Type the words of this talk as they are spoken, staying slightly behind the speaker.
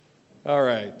All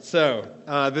right, so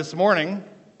this morning,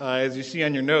 as you see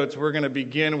on your notes, we're going to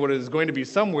begin what is going to be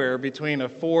somewhere between a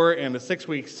 4 and a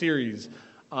 6-week series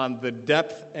on the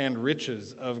depth and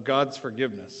riches of God's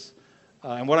forgiveness.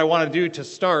 And what I want to do to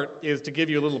start is to give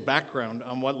you a little background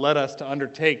on what led us to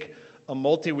undertake a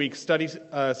multi-week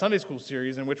Sunday school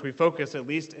series in which we focus, at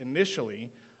least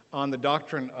initially, on the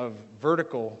doctrine of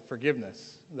vertical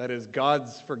forgiveness, that is,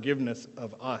 God's forgiveness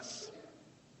of us.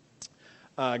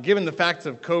 Given the facts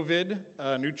of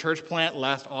COVID, new church plant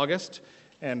last August,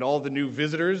 and all the new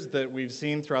visitors that we've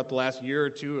seen throughout the last year or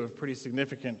two of pretty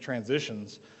significant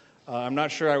transitions, I'm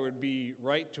not sure I would be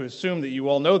right to assume that you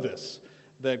all know this,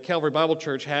 that Calvary Bible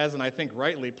Church has, and I think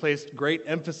rightly, placed great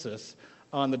emphasis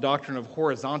on the doctrine of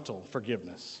horizontal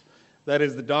forgiveness. That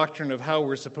is the doctrine of how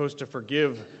we're supposed to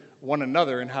forgive one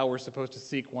another and how we're supposed to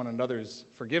seek one another's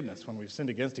forgiveness when we've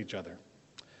sinned against each other.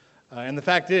 And the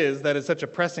fact is that it's such a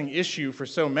pressing issue for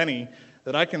so many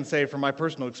that I can say from my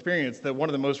personal experience that one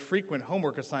of the most frequent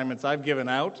homework assignments I've given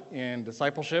out in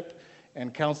discipleship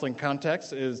and counseling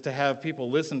contexts is to have people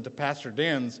listen to Pastor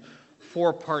Dan's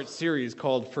 4-part series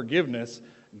called Forgiveness,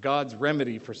 God's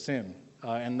Remedy for Sin.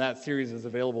 And that series is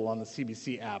available on the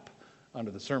CBC app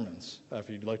under the sermons, if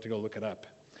you'd like to go look it up.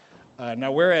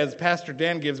 Now, whereas Pastor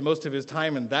Dan gives most of his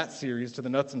time in that series to the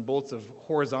nuts and bolts of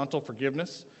horizontal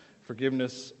forgiveness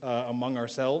among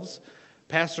ourselves,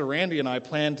 Pastor Randy and I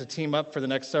plan to team up for the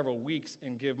next several weeks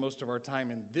and give most of our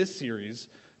time in this series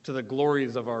to the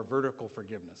glories of our vertical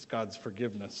forgiveness, God's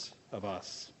forgiveness of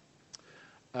us.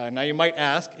 Now you might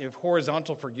ask if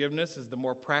horizontal forgiveness is the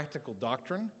more practical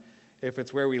doctrine, if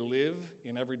it's where we live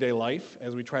in everyday life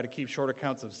as we try to keep short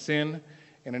accounts of sin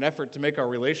in an effort to make our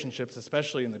relationships,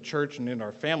 especially in the church and in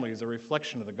our families, a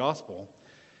reflection of the gospel.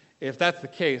 If that's the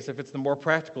case, if it's the more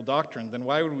practical doctrine, then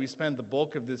why would we spend the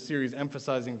bulk of this series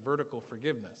emphasizing vertical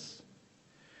forgiveness?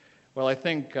 Well, I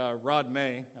think Rod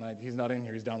May, and he's not in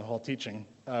here, he's down the hall teaching,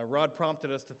 Rod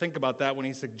prompted us to think about that when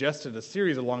he suggested a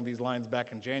series along these lines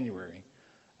back in January.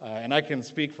 And I can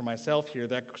speak for myself here,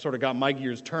 that sort of got my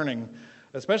gears turning,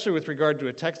 especially with regard to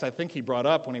a text I think he brought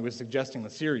up when he was suggesting the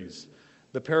series,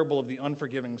 the parable of the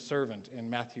unforgiving servant in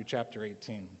Matthew chapter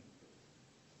 18.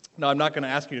 Now, I'm not going to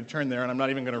ask you to turn there, and I'm not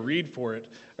even going to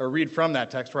read from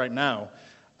that text right now.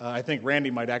 I think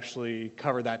Randy might actually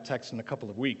cover that text in a couple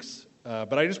of weeks.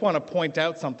 But I just want to point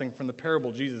out something from the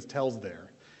parable Jesus tells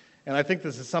there. And I think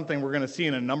this is something we're going to see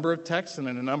in a number of texts and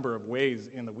in a number of ways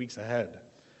in the weeks ahead.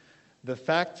 The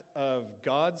fact of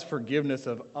God's forgiveness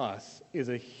of us is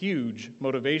a huge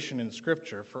motivation in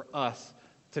Scripture for us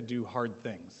to do hard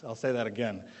things. I'll say that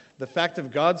again. The fact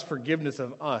of God's forgiveness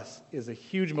of us is a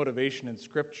huge motivation in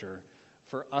Scripture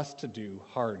for us to do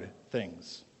hard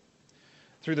things.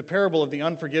 Through the parable of the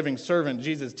unforgiving servant,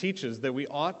 Jesus teaches that we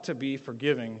ought to be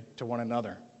forgiving to one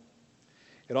another.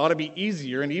 It ought to be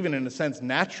easier and even in a sense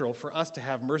natural for us to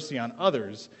have mercy on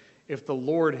others if the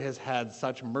Lord has had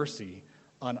such mercy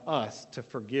on us to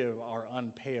forgive our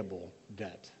unpayable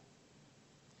debt.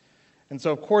 And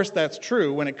so, of course, that's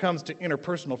true when it comes to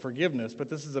interpersonal forgiveness, but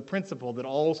this is a principle that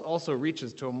also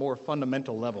reaches to a more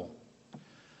fundamental level.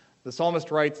 The psalmist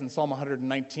writes in Psalm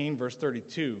 119, verse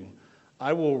 32,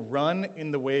 "I will run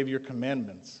in the way of your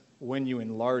commandments when you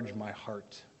enlarge my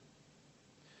heart."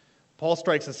 Paul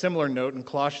strikes a similar note in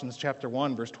Colossians chapter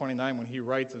 1, verse 29, when he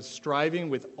writes of striving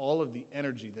with all of the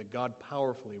energy that God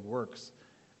powerfully works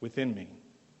within me.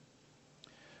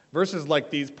 Verses like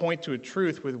these point to a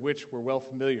truth with which we're well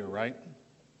familiar, right?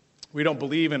 We don't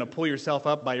believe in a pull yourself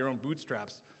up by your own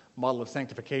bootstraps model of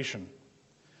sanctification.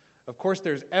 Of course,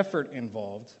 there's effort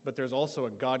involved, but there's also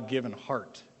a God-given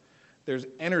heart. There's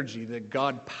energy that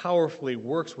God powerfully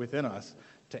works within us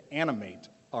to animate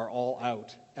our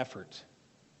all-out effort.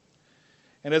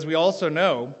 And as we also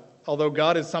know, although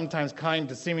God is sometimes kind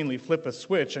to seemingly flip a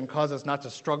switch and cause us not to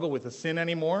struggle with the sin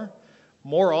anymore,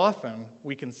 more often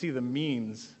we can see the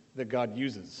means that God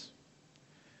uses.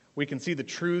 We can see the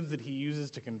truths that he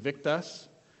uses to convict us.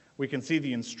 We can see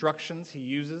the instructions he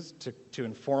uses to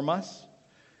inform us.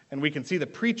 And we can see the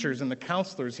preachers and the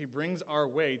counselors he brings our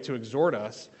way to exhort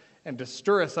us and to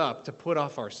stir us up to put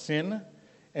off our sin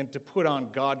and to put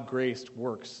on God-graced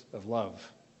works of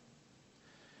love.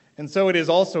 And so it is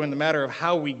also in the matter of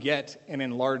how we get an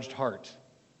enlarged heart,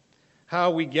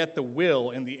 how we get the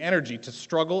will and the energy to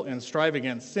struggle and strive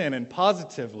against sin and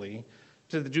positively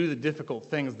to do the difficult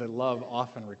things that love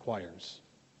often requires.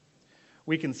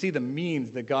 We can see the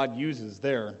means that God uses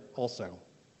there also.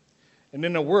 And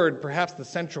in a word, perhaps the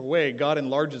central way God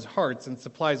enlarges hearts and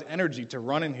supplies energy to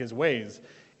run in his ways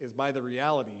is by the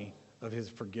reality of his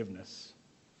forgiveness.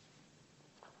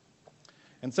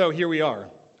 And so here we are,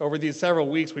 Over these several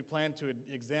weeks, we plan to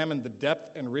examine the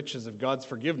depth and riches of God's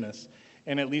forgiveness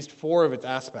in at least 4 of its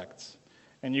aspects.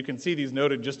 And you can see these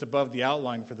noted just above the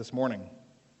outline for this morning.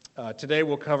 Today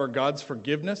we'll cover God's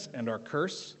forgiveness and our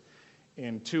curse.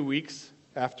 In 2 weeks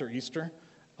after Easter,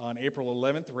 on April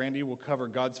 11th, Randy will cover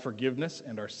God's forgiveness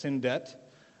and our sin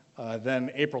debt.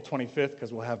 Then April 25th,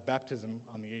 because we'll have baptism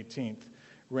on the 18th,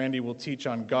 Randy will teach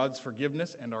on God's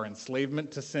forgiveness and our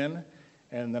enslavement to sin.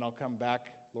 And then I'll come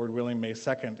back, Lord willing, May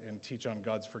 2nd, and teach on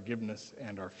God's forgiveness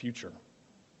and our future.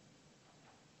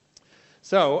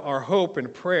 So, our hope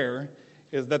and prayer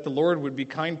is that the Lord would be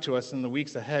kind to us in the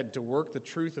weeks ahead to work the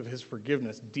truth of his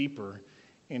forgiveness deeper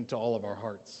into all of our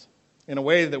hearts, in a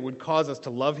way that would cause us to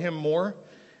love him more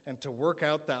and to work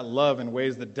out that love in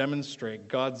ways that demonstrate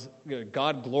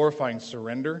God-glorifying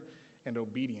surrender and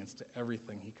obedience to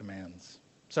everything he commands.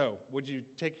 So, would you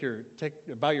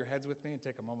bow your heads with me and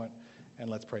take a moment, and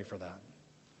let's pray for that.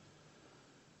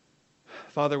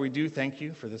 Father, we do thank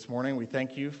you for this morning. We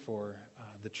thank you for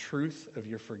the truth of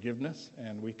your forgiveness,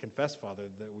 and we confess, Father,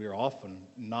 that we are often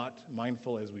not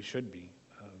mindful as we should be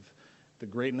of the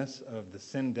greatness of the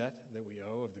sin debt that we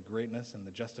owe, of the greatness and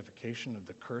the justification of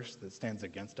the curse that stands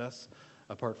against us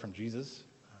apart from Jesus.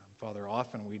 Father,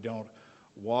 often we don't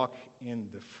walk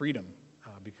in the freedom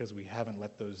because we haven't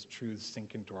let those truths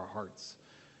sink into our hearts.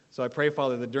 So I pray,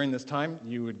 Father, that during this time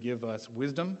you would give us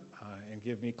wisdom and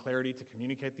give me clarity to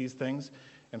communicate these things.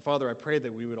 And Father, I pray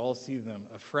that we would all see them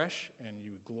afresh and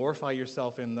you would glorify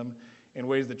yourself in them in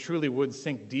ways that truly would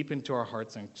sink deep into our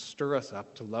hearts and stir us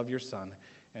up to love your Son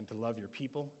and to love your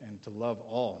people and to love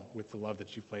all with the love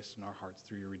that you've placed in our hearts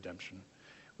through your redemption.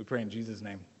 We pray in Jesus'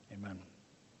 name, amen.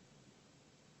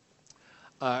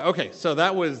 Okay, so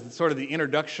that was sort of the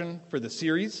introduction for the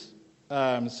series.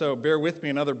 So bear with me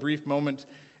another brief moment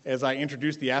as I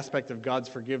introduce the aspect of God's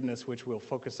forgiveness which we'll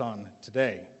focus on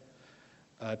today.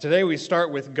 Today we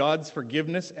start with God's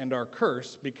forgiveness and our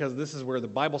curse because this is where the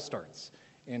Bible starts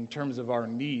in terms of our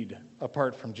need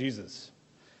apart from Jesus.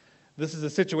 This is a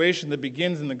situation that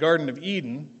begins in the Garden of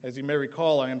Eden. As you may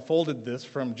recall, I unfolded this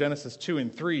from Genesis 2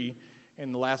 and 3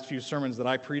 in the last few sermons that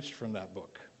I preached from that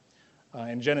book.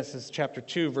 In Genesis chapter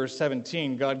 2, verse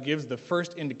 17, God gives the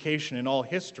first indication in all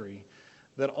history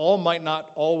that all might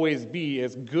not always be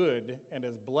as good and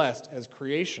as blessed as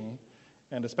creation,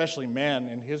 and especially man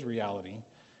in his reality,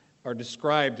 are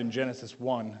described in Genesis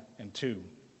 1 and 2.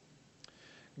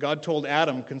 God told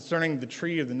Adam concerning the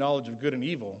tree of the knowledge of good and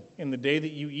evil, in the day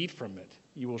that you eat from it,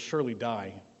 you will surely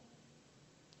die.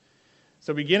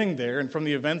 So beginning there, and from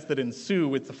the events that ensue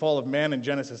with the fall of man in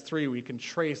Genesis 3, we can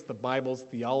trace the Bible's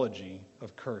theology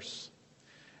of curse.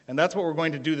 And that's what we're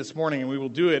going to do this morning, and we will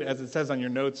do it, as it says on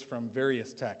your notes, from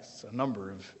various texts, a number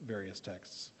of various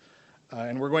texts.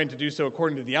 And we're going to do so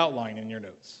according to the outline in your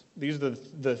notes. These are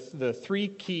the 3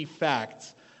 key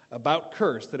facts about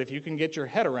curse that if you can get your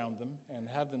head around them and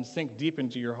have them sink deep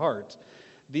into your heart,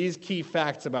 these key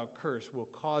facts about curse will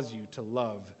cause you to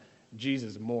love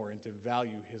Jesus more and to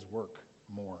value his work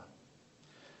more.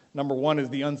 Number 1 is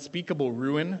the unspeakable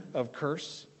ruin of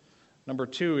curse. Number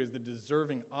 2 is the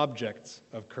deserving objects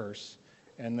of curse.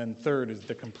 And then third is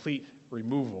the complete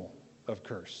removal of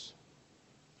curse.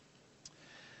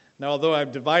 Now, although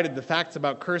I've divided the facts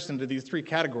about curse into these 3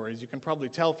 categories, you can probably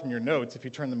tell from your notes, if you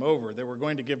turn them over, that we're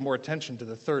going to give more attention to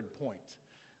the third point,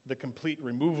 the complete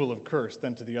removal of curse,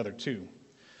 than to the other 2.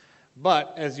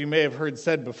 But, as you may have heard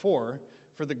said before,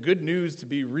 for the good news to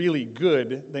be really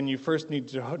good, then you first need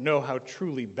to know how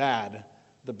truly bad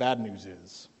the bad news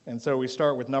is. And so we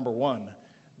start with number 1,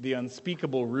 the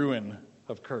unspeakable ruin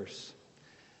of curse.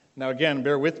 Now again,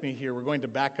 bear with me here, we're going to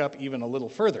back up even a little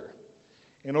further.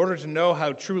 In order to know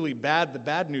how truly bad the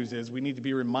bad news is, we need to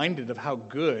be reminded of how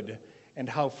good and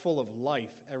how full of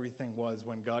life everything was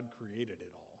when God created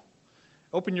it all.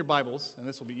 Open your Bibles, and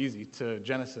this will be easy, to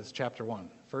Genesis chapter 1,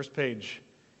 first page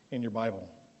in your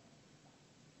Bible.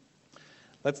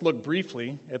 Let's look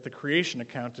briefly at the creation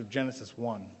account of Genesis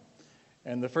 1.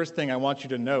 And the first thing I want you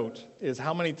to note is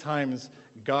how many times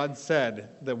God said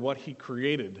that what he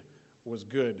created was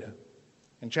good.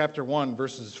 In chapter 1,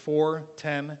 verses 4,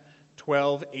 10,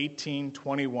 12, 18,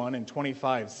 21, and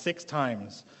 25, 6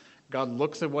 times, God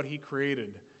looks at what he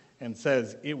created and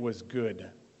says, it was good.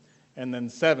 And then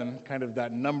 7, kind of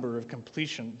that number of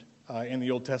completion in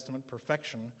the Old Testament,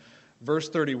 perfection. Verse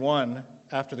 31,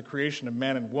 after the creation of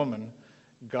man and woman,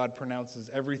 God pronounces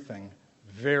everything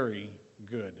very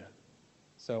good.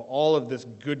 So all of this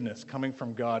goodness coming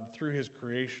from God through his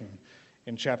creation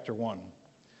in chapter 1.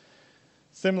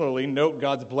 Similarly, note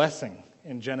God's blessing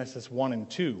in Genesis 1 and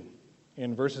 2.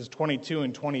 In verses 22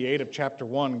 and 28 of chapter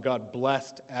 1, God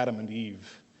blessed Adam and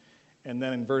Eve. And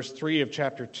then in verse 3 of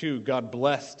chapter 2, God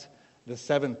blessed the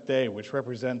seventh day, which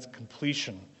represents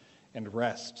completion and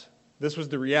rest. This was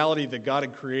the reality that God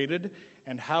had created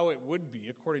and how it would be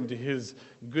according to his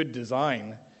good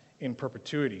design in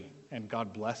perpetuity, and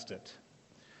God blessed it.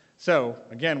 So,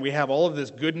 again, we have all of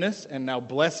this goodness and now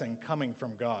blessing coming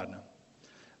from God.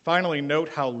 Finally, note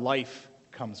how life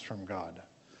comes from God.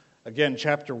 Again,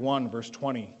 chapter 1, verse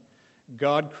 20.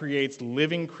 God creates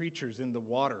living creatures in the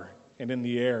water and in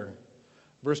the air.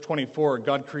 Verse 24,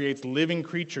 God creates living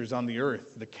creatures on the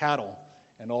earth, the cattle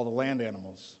and all the land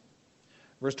animals.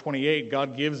 Verse 28,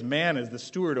 God gives man as the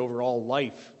steward over all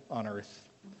life on earth.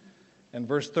 And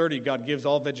verse 30, God gives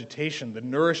all vegetation the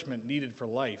nourishment needed for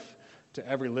life to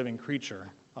every living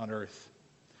creature on earth.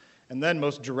 And then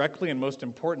most directly and most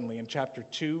importantly, in chapter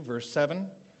 2, verse 7,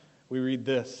 we read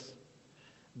this.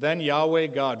 Then Yahweh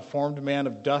God formed man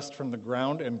of dust from the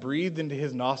ground and breathed into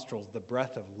his nostrils the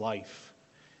breath of life,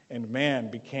 and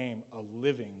man became a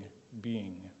living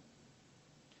being.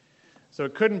 So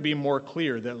it couldn't be more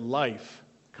clear that life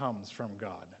comes from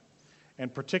God,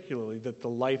 and particularly that the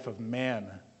life of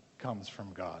man comes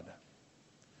from God.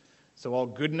 So all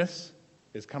goodness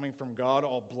is coming from God,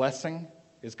 all blessing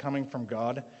is coming from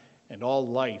God, and all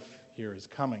life here is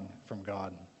coming from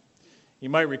God. You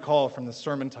might recall from the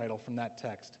sermon title from that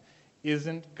text,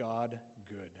 Isn't God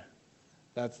Good?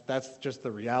 That's just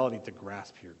the reality to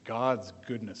grasp here. God's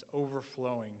goodness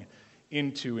overflowing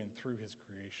into and through his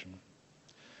creation.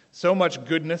 So much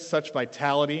goodness, such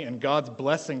vitality, and God's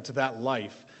blessing to that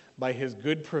life by his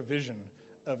good provision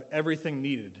of everything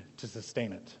needed to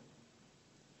sustain it.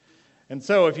 And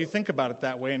so, if you think about it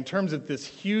that way, in terms of this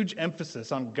huge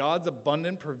emphasis on God's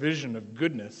abundant provision of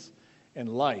goodness and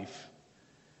life,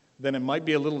 then it might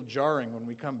be a little jarring when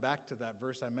we come back to that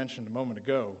verse I mentioned a moment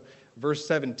ago, verse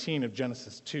 17 of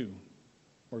Genesis 2,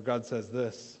 where God says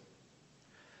this,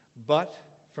 But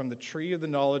from the tree of the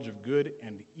knowledge of good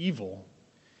and evil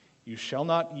you shall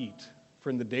not eat, for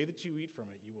in the day that you eat from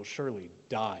it you will surely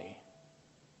die.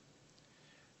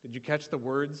 Did you catch the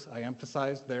words I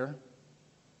emphasized there?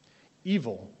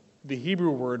 Evil, the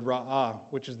Hebrew word ra'ah,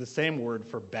 which is the same word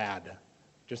for bad,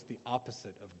 just the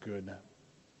opposite of good.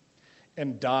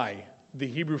 And die, the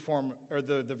Hebrew form, or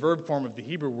the verb form of the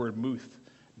Hebrew word muth,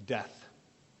 death.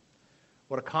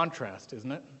 What a contrast,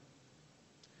 isn't it?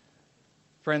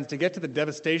 Friends, to get to the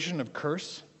devastation of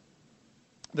curse,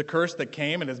 the curse that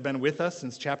came and has been with us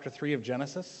since chapter 3 of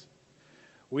Genesis,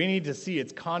 we need to see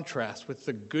its contrast with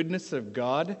the goodness of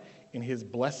God in his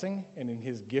blessing and in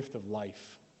his gift of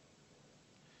life.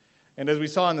 And as we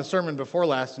saw in the sermon before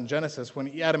last in Genesis,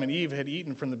 when Adam and Eve had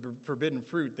eaten from the forbidden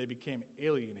fruit, they became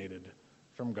alienated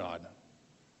from God.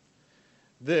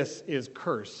 This is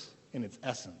curse in its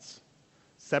essence.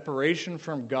 Separation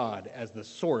from God as the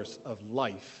source of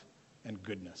life and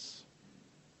goodness.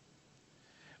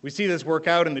 We see this work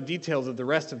out in the details of the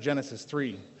rest of Genesis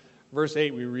 3. Verse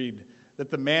 8 we read that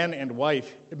the man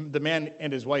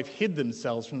and his wife hid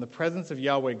themselves from the presence of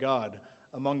Yahweh God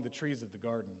among the trees of the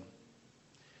garden.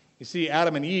 You see,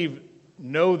 Adam and Eve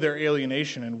know their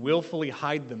alienation and willfully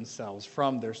hide themselves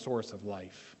from their source of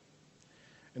life.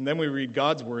 And then we read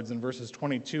God's words in verses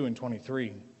 22 and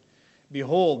 23.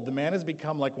 Behold, the man has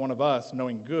become like one of us,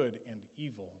 knowing good and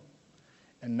evil.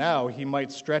 And now he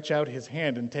might stretch out his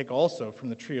hand and take also from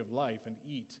the tree of life and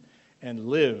eat and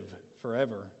live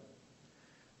forever.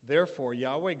 Therefore,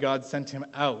 Yahweh God sent him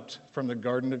out from the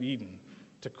Garden of Eden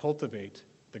to cultivate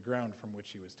the ground from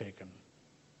which he was taken.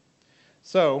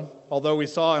 So, although we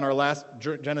saw in our last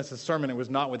Genesis sermon it was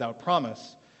not without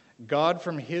promise, God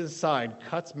from his side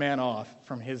cuts man off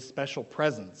from his special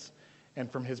presence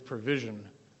and from his provision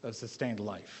of sustained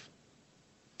life.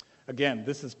 Again,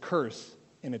 this is curse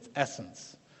in its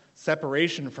essence,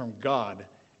 separation from God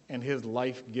and his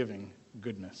life-giving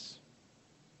goodness.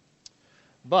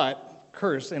 But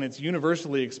curse in its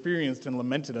universally experienced and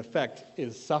lamented effect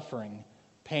is suffering,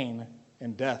 pain,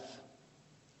 and death.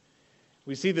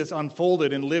 We see this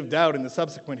unfolded and lived out in the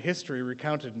subsequent history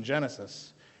recounted in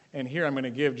Genesis. And here I'm going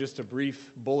to give just a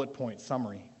brief bullet point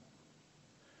summary.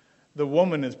 The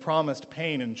woman is promised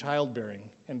pain in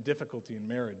childbearing and difficulty in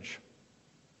marriage.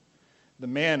 The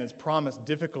man is promised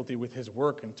difficulty with his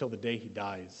work until the day he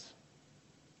dies.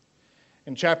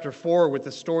 In chapter 4, with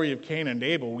the story of Cain and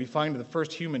Abel, we find the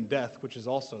first human death, which is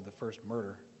also the first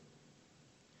murder.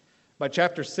 By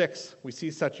chapter 6, we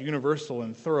see such universal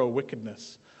and thorough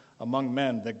wickedness among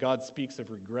men that God speaks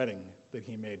of regretting that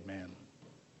he made man.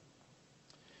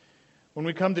 When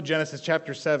we come to Genesis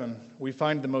chapter 7, we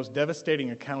find the most devastating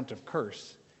account of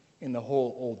curse in the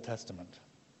whole Old Testament.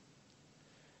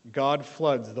 God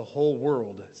floods the whole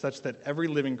world such that every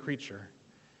living creature,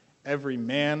 every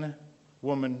man,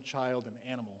 woman, child, and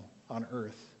animal on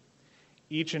earth.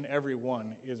 Each and every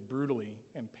one is brutally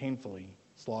and painfully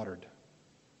slaughtered.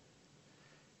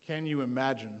 Can you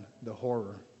imagine the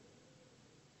horror?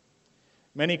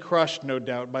 Many crushed, no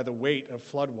doubt, by the weight of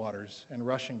floodwaters and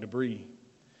rushing debris.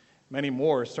 Many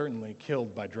more certainly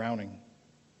killed by drowning.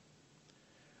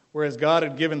 Whereas God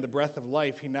had given the breath of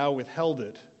life, he now withheld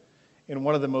it in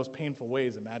one of the most painful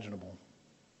ways imaginable.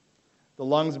 The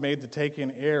lungs made to take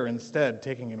in air, instead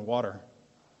taking in water.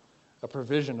 A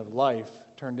provision of life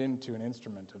turned into an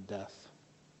instrument of death.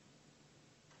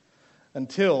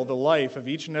 Until the life of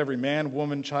each and every man,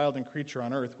 woman, child, and creature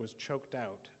on earth was choked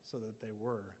out so that they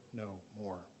were no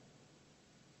more.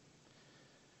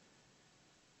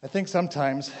 I think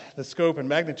sometimes the scope and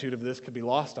magnitude of this could be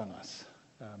lost on us.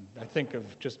 I think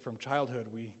of just from childhood,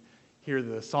 we hear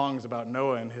the songs about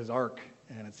Noah and his ark,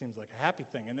 and it seems like a happy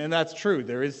thing. And that's true.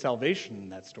 There is salvation in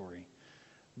that story.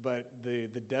 But the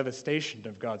devastation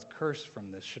of God's curse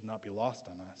from this should not be lost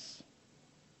on us.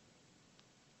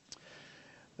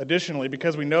 Additionally,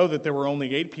 because we know that there were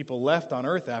only 8 people left on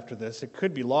earth after this, it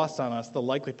could be lost on us the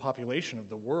likely population of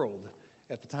the world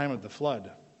at the time of the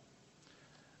flood.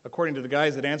 According to the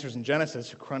guys at Answers in Genesis,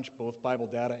 who crunch both Bible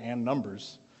data and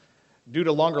numbers, due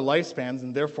to longer lifespans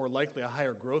and therefore likely a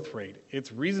higher growth rate,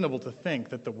 it's reasonable to think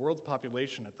that the world's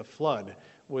population at the flood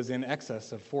was in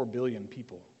excess of 4 billion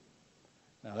people.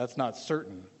 Now, that's not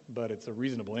certain, but it's a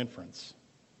reasonable inference.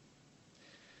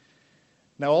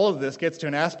 Now, all of this gets to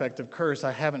an aspect of curse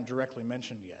I haven't directly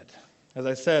mentioned yet. As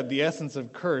I said, the essence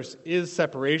of curse is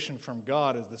separation from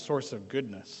God as the source of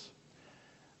goodness.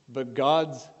 But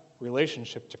God's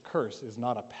relationship to curse is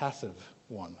not a passive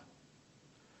one.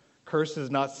 Curse is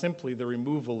not simply the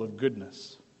removal of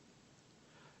goodness.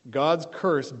 God's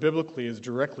curse biblically is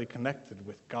directly connected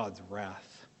with God's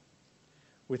wrath,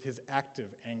 with his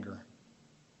active anger.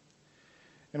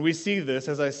 And we see this,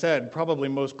 as I said, probably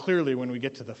most clearly when we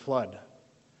get to the flood.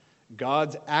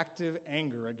 God's active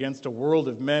anger against a world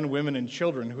of men, women, and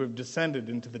children who have descended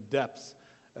into the depths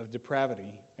of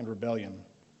depravity and rebellion.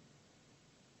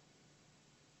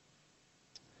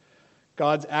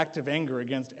 God's active anger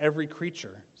against every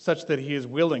creature, such that he is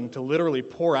willing to literally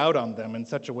pour out on them in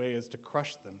such a way as to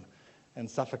crush them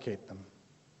and suffocate them.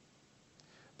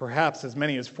 Perhaps as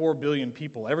many as 4 billion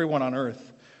people, everyone on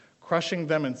earth, crushing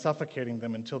them and suffocating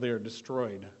them until they are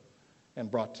destroyed and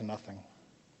brought to nothing.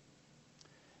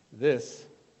 This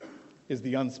is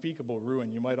the unspeakable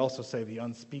ruin, you might also say the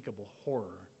unspeakable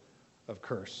horror of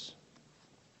curse.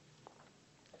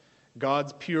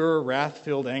 God's pure,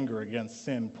 wrath-filled anger against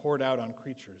sin poured out on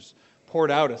creatures,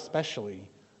 poured out especially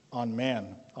on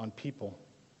man, on people.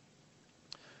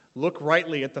 Look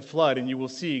rightly at the flood and you will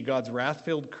see God's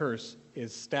wrath-filled curse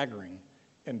is staggering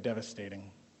and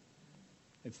devastating.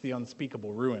 It's the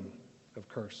unspeakable ruin of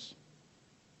curse.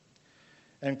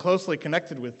 And closely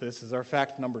connected with this is our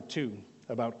fact number 2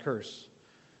 about curse.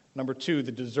 Number 2,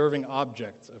 the deserving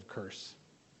objects of curse.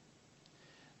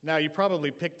 Now, you probably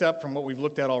picked up from what we've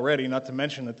looked at already, not to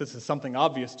mention that this is something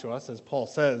obvious to us, as Paul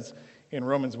says in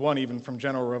Romans 1, even from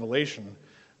general revelation.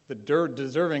 The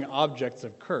deserving objects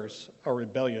of curse are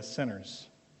rebellious sinners.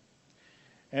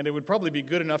 And it would probably be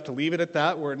good enough to leave it at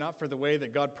that, were it not for the way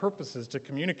that God purposes to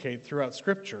communicate throughout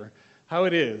Scripture how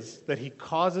it is that he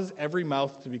causes every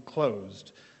mouth to be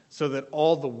closed so that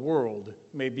all the world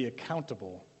may be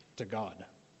accountable to God.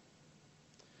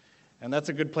 And that's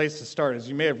a good place to start. As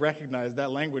you may have recognized,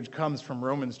 that language comes from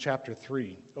Romans chapter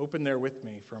 3. Open there with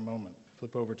me for a moment.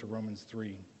 Flip over to Romans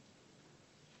 3.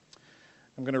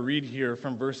 I'm going to read here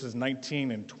from verses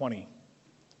 19 and 20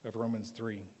 of Romans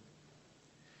 3.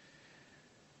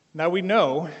 Now we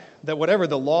know that whatever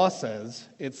the law says,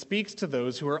 it speaks to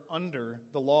those who are under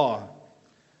the law,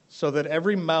 so that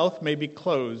every mouth may be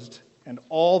closed and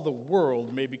all the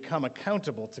world may become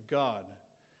accountable to God.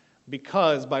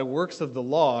 Because by works of the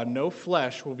law, no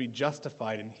flesh will be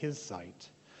justified in his sight.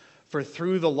 For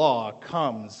through the law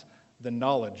comes the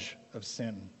knowledge of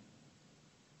sin.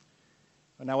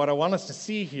 Now, what I want us to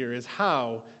see here is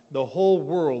how the whole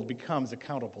world becomes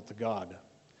accountable to God.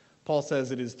 Paul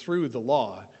says it is through the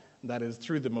law, that is,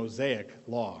 through the Mosaic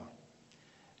law.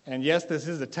 And yes, this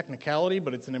is a technicality,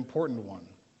 but it's an important one.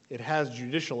 It has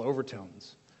judicial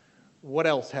overtones. What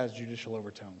else has judicial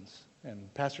overtones?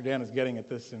 And Pastor Dan is getting at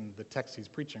this in the text he's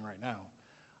preaching right now.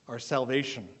 Our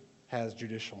salvation has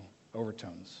judicial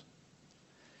overtones.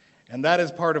 And that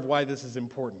is part of why this is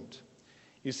important.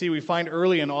 You see, we find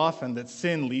early and often that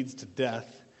sin leads to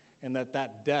death, and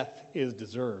that death is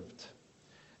deserved.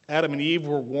 Adam and Eve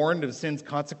were warned of sin's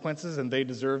consequences, and they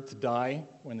deserved to die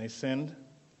when they sinned.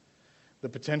 The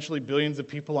potentially billions of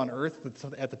people on earth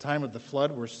at the time of the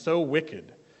flood were so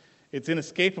wicked It's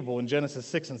inescapable in Genesis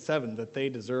 6 and 7 that they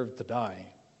deserve to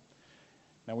die.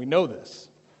 Now we know this.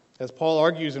 As Paul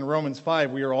argues in Romans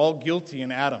 5, we are all guilty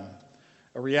in Adam,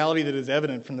 a reality that is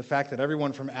evident from the fact that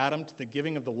everyone from Adam to the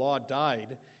giving of the law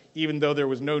died, even though there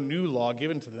was no new law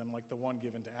given to them like the one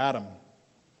given to Adam.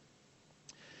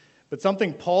 But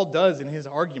something Paul does in his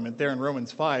argument there in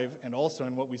Romans 5, and also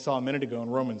in what we saw a minute ago in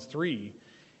Romans 3,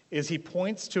 is he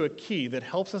points to a key that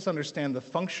helps us understand the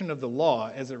function of the law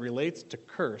as it relates to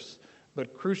curse,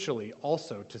 but crucially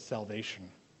also to salvation.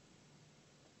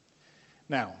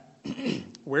 Now,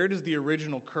 where does the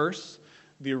original curse,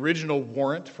 the original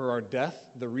warrant for our death,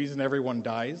 the reason everyone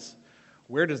dies,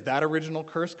 where does that original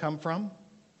curse come from?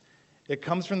 It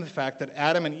comes from the fact that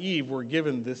Adam and Eve were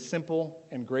given this simple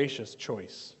and gracious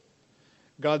choice.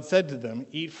 God said to them,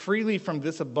 "Eat freely from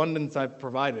this abundance I've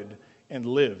provided and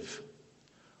live,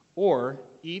 or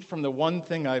eat from the one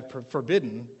thing I've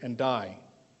forbidden and die."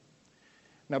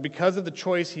 Now, because of the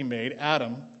choice he made,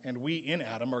 Adam, and we in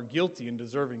Adam, are guilty and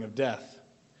deserving of death.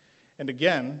 And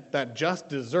again, that just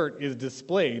desert is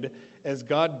displayed as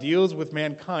God deals with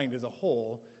mankind as a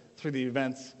whole through the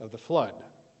events of the flood.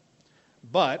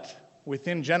 But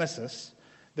within Genesis,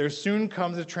 there soon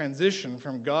comes a transition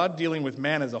from God dealing with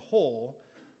man as a whole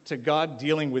to God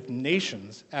dealing with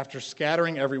nations after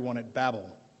scattering everyone at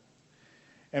Babel.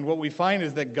 And what we find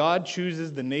is that God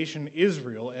chooses the nation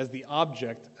Israel as the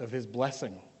object of his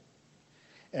blessing.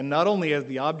 And not only as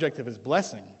the object of his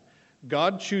blessing,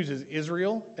 God chooses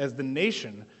Israel as the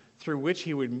nation through which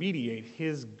he would mediate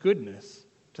his goodness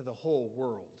to the whole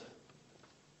world.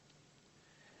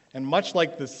 And much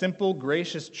like the simple,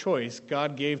 gracious choice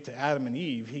God gave to Adam and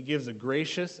Eve, he gives a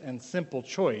gracious and simple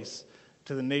choice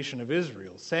to the nation of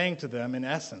Israel, saying to them, in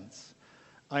essence,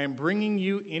 "I am bringing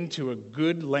you into a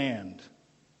good land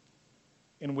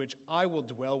in which I will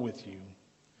dwell with you.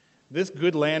 This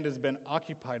good land has been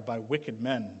occupied by wicked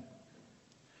men.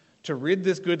 To rid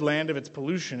this good land of its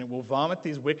pollution, it will vomit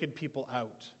these wicked people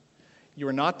out. You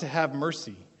are not to have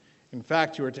mercy. In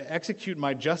fact, you are to execute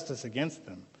my justice against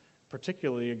them,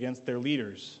 particularly against their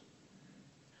leaders.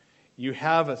 You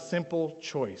have a simple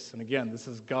choice." And again, this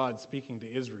is God speaking to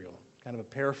Israel, kind of a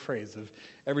paraphrase of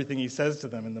everything he says to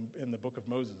them in the book of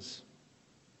Moses.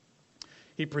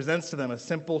 He presents to them a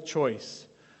simple choice.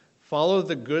 Follow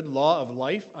the good law of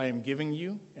life I am giving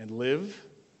you and live.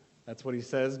 That's what he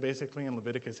says basically in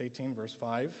Leviticus 18, verse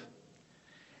 5.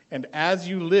 And as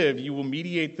you live, you will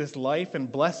mediate this life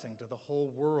and blessing to the whole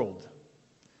world.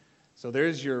 So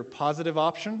there's your positive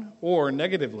option, or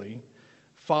negatively,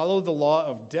 follow the law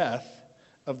of death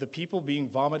of the people being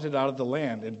vomited out of the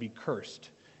land and be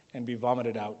cursed and be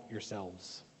vomited out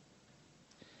yourselves.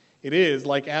 It is,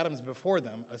 like Adam's before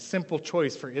them, a simple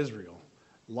choice for Israel: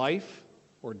 life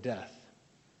or death,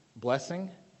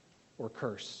 blessing or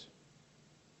curse.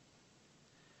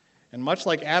 And much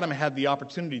like Adam had the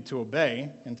opportunity to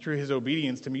obey, and through his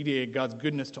obedience to mediate God's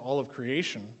goodness to all of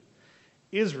creation,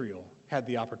 Israel had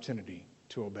the opportunity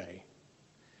to obey,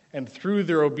 and through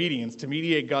their obedience to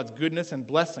mediate God's goodness and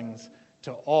blessings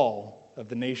to all of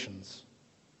the nations.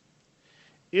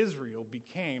 Israel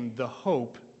became the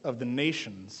hope of the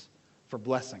nations for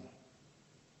blessing.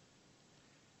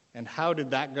 And how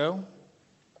did that go?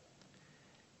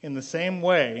 In the same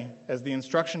way as the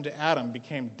instruction to Adam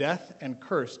became death and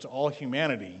curse to all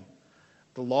humanity,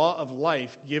 the law of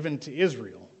life given to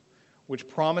Israel, which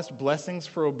promised blessings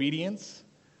for obedience,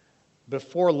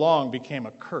 before long became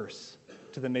a curse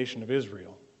to the nation of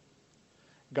Israel.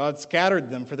 God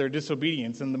scattered them for their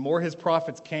disobedience, and the more his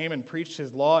prophets came and preached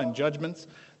his law and judgments,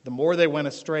 the more they went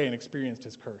astray and experienced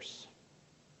his curse.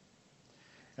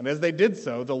 And as they did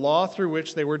so, the law through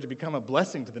which they were to become a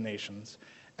blessing to the nations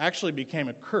actually became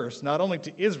a curse not only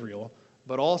to Israel,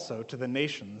 but also to the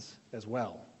nations as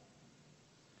well.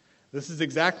 This is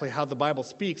exactly how the Bible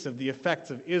speaks of the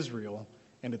effects of Israel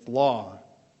and its law.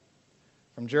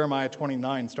 From Jeremiah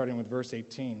 29, starting with verse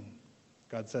 18,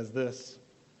 God says this: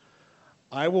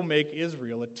 I will make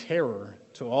Israel a terror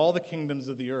to all the kingdoms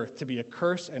of the earth, to be a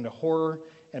curse and a horror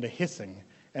and a hissing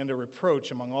and a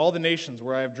reproach among all the nations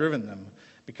where I have driven them,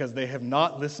 because they have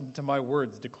not listened to my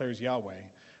words, declares Yahweh,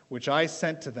 which I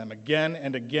sent to them again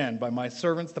and again by my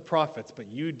servants the prophets, but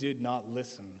you did not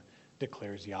listen,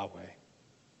 declares Yahweh.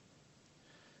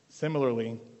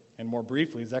 Similarly, and more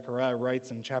briefly, Zechariah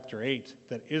writes in chapter 8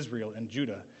 that Israel and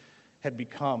Judah had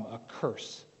become a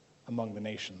curse among the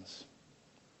nations.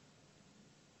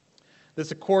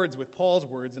 This accords with Paul's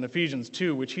words in Ephesians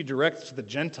 2, which he directs to the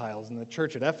Gentiles in the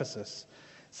church at Ephesus,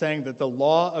 saying that the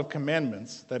law of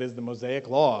commandments, that is the Mosaic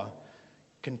law,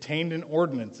 contained in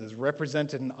ordinances,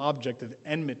 represented an object of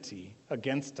enmity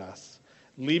against us,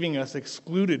 leaving us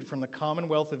excluded from the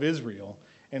commonwealth of Israel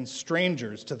and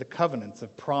strangers to the covenants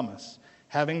of promise,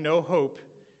 having no hope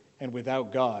and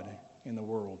without God in the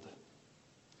world.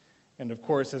 And of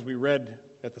course, as we read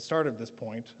at the start of this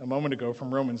point a moment ago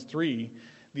from Romans 3,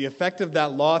 the effect of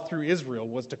that law through Israel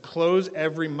was to close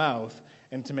every mouth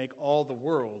and to make all the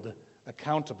world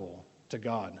accountable to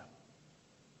God.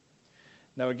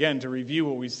 Now again, to review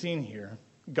what we've seen here,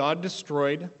 God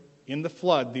destroyed in the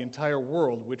flood the entire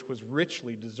world, which was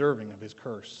richly deserving of his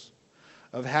curse,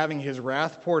 of having his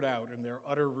wrath poured out in their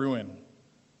utter ruin.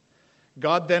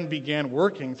 God then began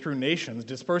working through nations,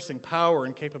 dispersing power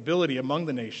and capability among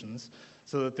the nations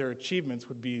so that their achievements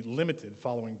would be limited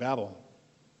following Babel.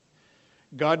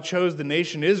 God chose the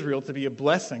nation Israel to be a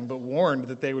blessing, but warned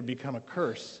that they would become a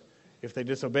curse if they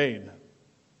disobeyed.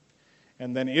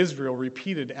 And then Israel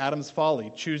repeated Adam's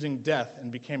folly, choosing death,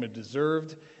 and became a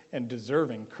deserved and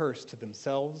deserving curse to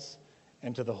themselves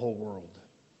and to the whole world.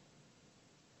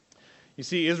 You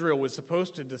see, Israel was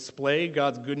supposed to display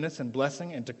God's goodness and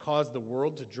blessing and to cause the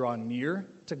world to draw near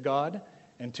to God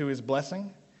and to his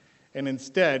blessing. And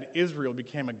instead, Israel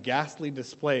became a ghastly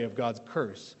display of God's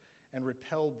curse and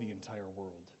repelled the entire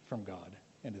world from God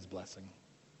and his blessing.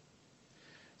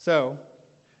 So,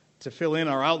 to fill in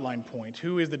our outline point,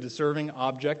 who is the deserving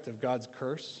object of God's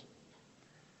curse?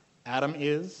 Adam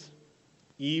is,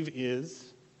 Eve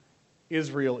is,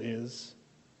 Israel is,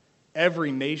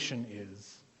 every nation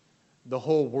is, the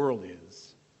whole world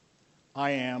is.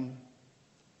 I am,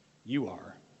 you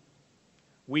are.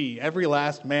 We, every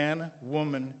last man,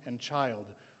 woman, and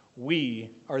child,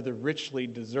 we are the richly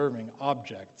deserving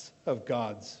objects of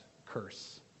God's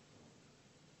curse.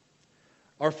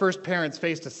 Our first parents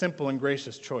faced a simple and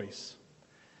gracious choice.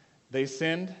 They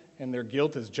sinned, and their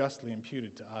guilt is justly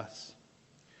imputed to us.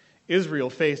 Israel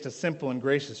faced a simple and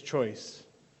gracious choice.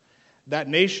 That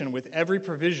nation, with every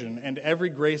provision and every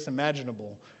grace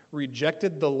imaginable,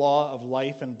 rejected the law of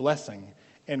life and blessing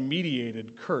and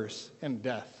mediated curse and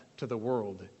death to the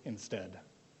world instead.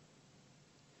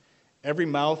 Every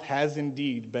mouth has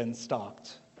indeed been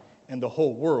stopped, and the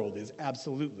whole world is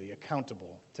absolutely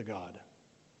accountable to God.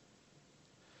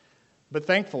 But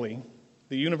thankfully,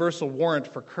 the universal warrant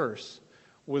for curse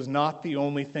was not the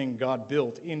only thing God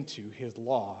built into his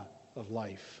law of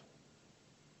life.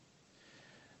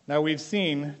 Now we've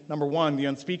seen, number one, the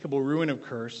unspeakable ruin of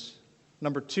curse.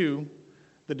 Number two,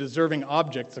 the deserving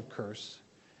objects of curse.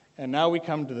 And now we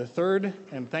come to the third,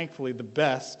 and thankfully the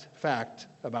best fact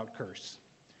about curse.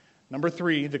 Number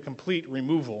three, the complete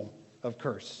removal of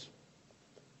curse.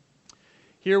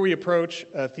 Here we approach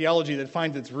a theology that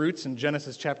finds its roots in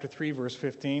Genesis chapter 3, verse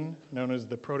 15, known as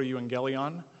the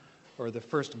Proto-Evangelion, or the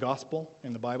first gospel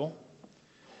in the Bible.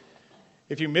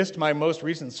 If you missed my most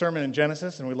recent sermon in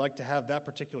Genesis and would like to have that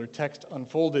particular text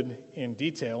unfolded in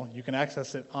detail, you can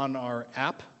access it on our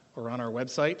app or on our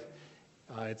website.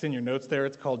 It's in your notes there.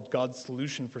 It's called God's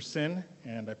Solution for Sin,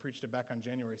 and I preached it back on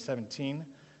January 17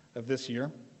 of this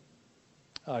year.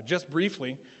 Just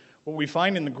briefly, what we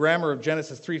find in the grammar of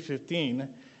Genesis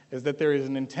 3:15 is that there is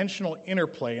an intentional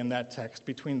interplay in that text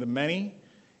between the many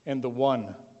and the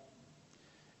one.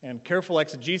 And careful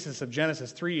exegesis of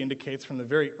Genesis 3 indicates from the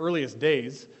very earliest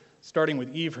days, starting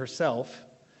with Eve herself,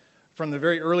 from the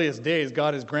very earliest days,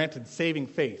 God has granted saving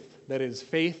faith, that is,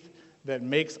 faith that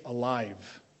makes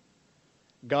alive.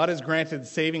 God has granted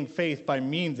saving faith by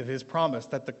means of his promise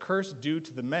that the curse due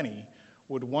to the many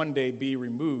would one day be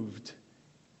removed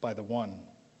by the one.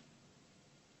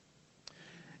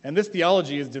 And this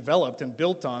theology is developed and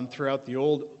built on throughout the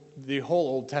whole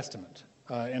Old Testament.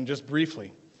 And just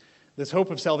briefly, this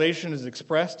hope of salvation is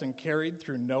expressed and carried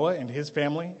through Noah and his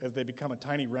family as they become a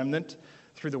tiny remnant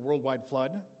through the worldwide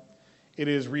flood. It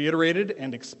is reiterated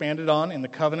and expanded on in the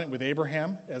covenant with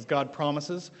Abraham as God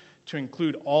promises to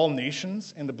include all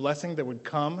nations in the blessing that would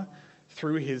come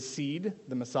through his seed,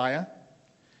 the Messiah.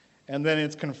 And then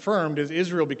it's confirmed as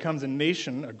Israel becomes a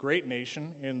nation, a great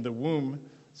nation, in the womb,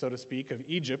 so to speak, of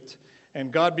Egypt,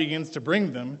 and God begins to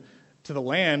bring them to the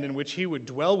land in which he would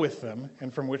dwell with them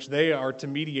and from which they are to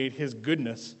mediate his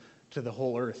goodness to the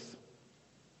whole earth.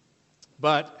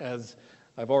 But, as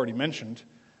I've already mentioned,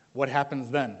 what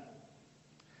happens then?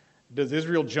 Does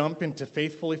Israel jump into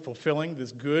faithfully fulfilling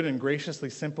this good and graciously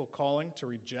simple calling to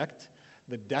reject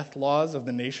the death laws of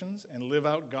the nations and live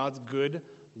out God's good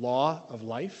law of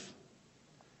life?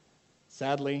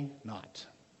 Sadly, not.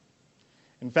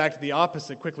 In fact, the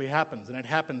opposite quickly happens, and it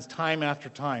happens time after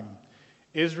time.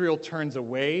 Israel turns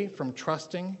away from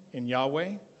trusting in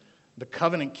Yahweh, the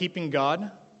covenant-keeping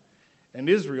God, and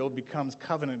Israel becomes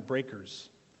covenant breakers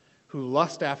who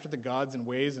lust after the gods and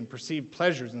ways and perceive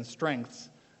pleasures and strengths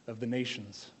of the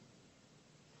nations.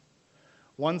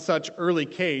 One such early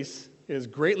case is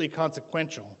greatly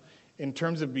consequential in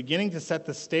terms of beginning to set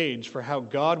the stage for how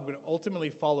God would ultimately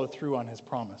follow through on his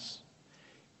promise,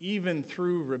 even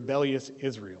through rebellious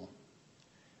Israel.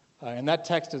 And that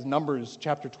text is Numbers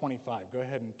chapter 25. Go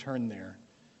ahead and turn there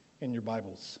in your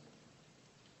Bibles.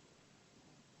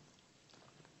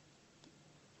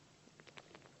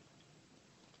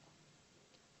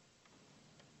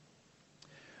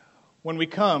 When we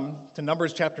come to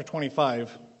Numbers chapter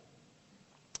 25,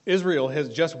 Israel has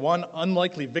just won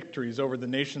unlikely victories over the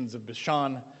nations of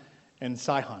Bashan and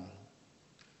Sihon.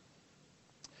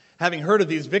 Having heard of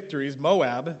these victories,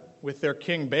 Moab, with their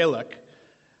king Balak,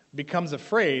 becomes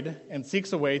afraid and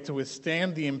seeks a way to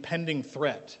withstand the impending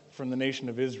threat from the nation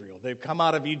of Israel. They've come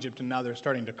out of Egypt and now they're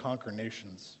starting to conquer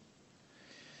nations.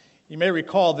 You may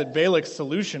recall that Balak's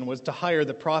solution was to hire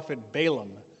the prophet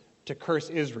Balaam to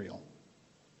curse Israel.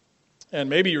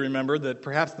 And maybe you remember that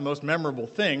perhaps the most memorable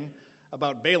thing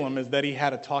about Balaam is that he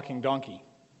had a talking donkey.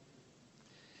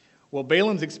 Well,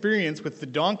 Balaam's experience with the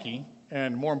donkey,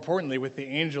 and more importantly with the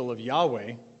angel of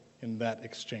Yahweh in that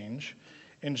exchange,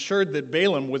 ensured that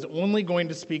Balaam was only going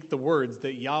to speak the words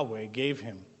that Yahweh gave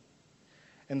him.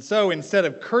 And so instead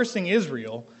of cursing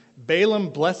Israel,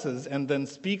 Balaam blesses and then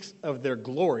speaks of their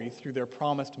glory through their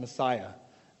promised Messiah.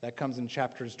 That comes in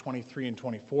chapters 23 and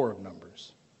 24 of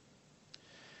Numbers.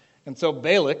 And so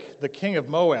Balak, the king of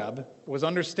Moab, was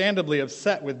understandably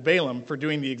upset with Balaam for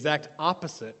doing the exact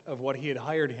opposite of what he had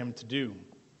hired him to do.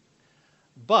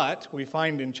 But we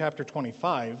find in chapter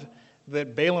 25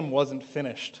 that Balaam wasn't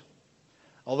finished.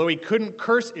 Although he couldn't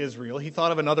curse Israel, he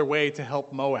thought of another way to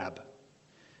help Moab.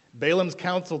 Balaam's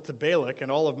counsel to Balak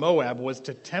and all of Moab was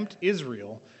to tempt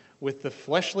Israel with the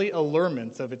fleshly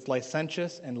allurements of its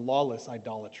licentious and lawless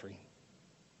idolatry.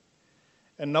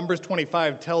 And Numbers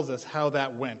 25 tells us how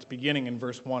that went, beginning in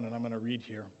verse 1, and I'm going to read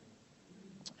here.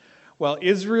 While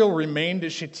Israel remained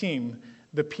at Shittim,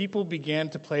 the people began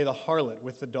to play the harlot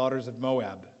with the daughters of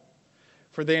Moab.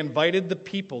 For they invited the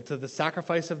people to the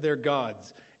sacrifice of their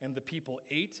gods, and the people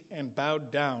ate and bowed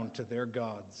down to their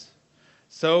gods.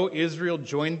 So Israel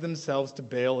joined themselves to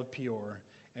Baal of Peor,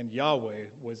 and Yahweh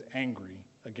was angry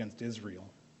against Israel.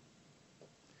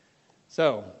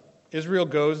 So Israel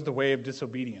goes the way of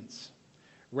disobedience.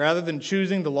 Rather than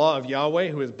choosing the law of Yahweh,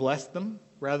 who has blessed them,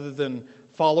 rather than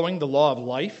following the law of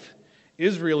life,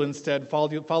 Israel instead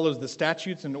follows the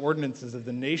statutes and ordinances of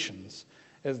the nations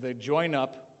as they join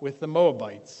up with the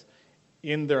Moabites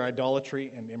in their idolatry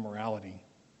and immorality.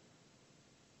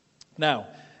 Now,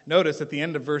 notice at the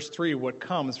end of verse 3 what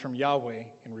comes from Yahweh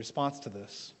in response to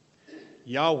this.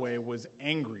 Yahweh was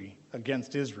angry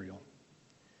against Israel.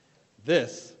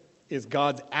 This is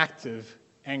God's active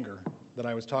anger that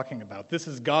I was talking about. This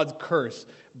is God's curse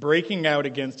breaking out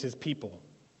against his people.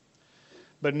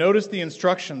 But notice the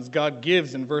instructions God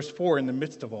gives in verse 4 in the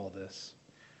midst of all this.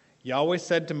 Yahweh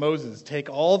said to Moses, "Take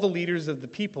all the leaders of the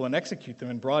people and execute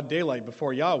them in broad daylight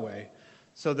before Yahweh,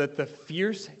 so that the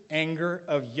fierce anger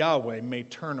of Yahweh may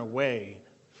turn away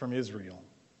from Israel."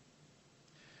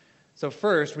 So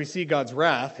first, we see God's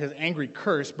wrath, his angry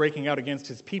curse breaking out against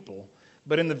his people.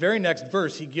 But in the very next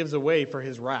verse, he gives a way for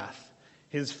his wrath,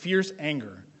 his fierce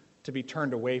anger, to be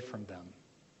turned away from them.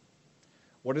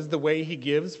 What is the way he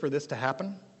gives for this to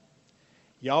happen?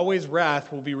 Yahweh's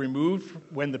wrath will be removed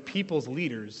when the people's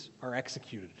leaders are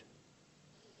executed.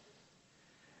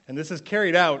 And this is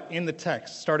carried out in the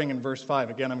text, starting in verse 5.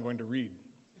 Again, I'm going to read.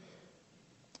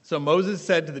 So Moses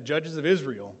said to the judges of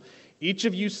Israel, "Each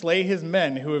of you slay his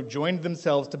men who have joined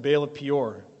themselves to Baal of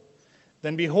Peor."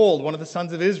 Then behold, one of the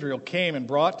sons of Israel came and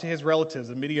brought to his relatives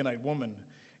a Midianite woman,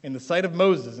 in the sight of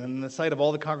Moses and in the sight of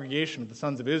all the congregation of the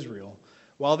sons of Israel,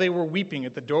 while they were weeping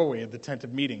at the doorway of the tent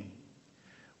of meeting.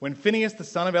 When Phinehas the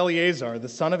son of Eleazar, the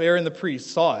son of Aaron the priest,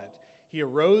 saw it, he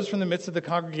arose from the midst of the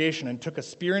congregation and took a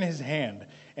spear in his hand,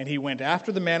 and he went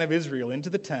after the man of Israel into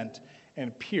the tent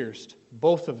and pierced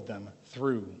both of them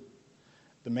through,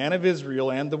 the man of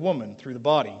Israel and the woman through the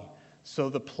body.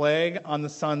 So the plague on the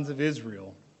sons of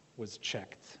Israel was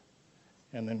checked.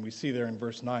 And then we see there in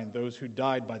verse 9, those who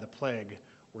died by the plague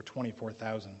were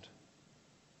 24,000.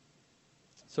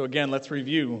 So again, let's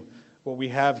review what we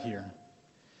have here.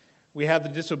 We have the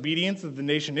disobedience of the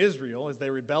nation Israel as they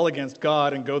rebel against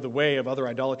God and go the way of other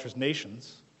idolatrous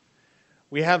nations.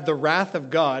 We have the wrath of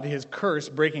God, his curse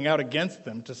breaking out against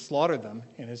them to slaughter them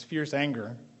in his fierce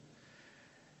anger.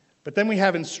 But then we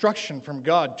have instruction from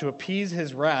God to appease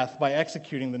his wrath by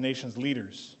executing the nation's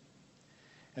leaders.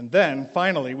 And then,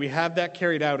 finally, we have that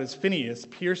carried out as Phinehas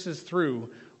pierces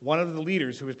through one of the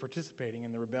leaders who was participating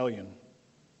in the rebellion.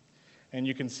 And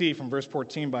you can see from verse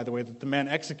 14, by the way, that the man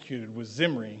executed was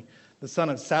Zimri, the son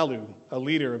of Salu, a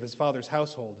leader of his father's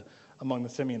household among the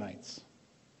Simeonites.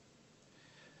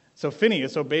 So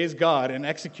Phinehas obeys God and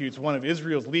executes one of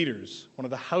Israel's leaders, one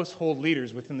of the household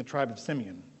leaders within the tribe of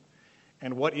Simeon.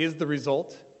 And what is the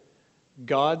result?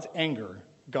 God's anger,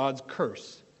 God's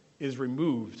curse, is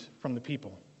removed from the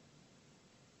people.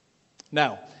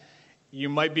 Now, you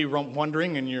might be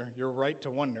wondering, and you're right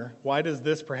to wonder, why does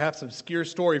this perhaps obscure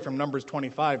story from Numbers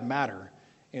 25 matter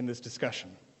in this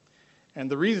discussion? And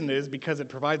the reason is because it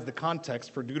provides the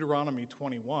context for Deuteronomy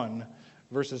 21,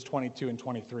 verses 22 and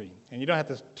 23. And you don't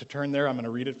have to turn there. I'm going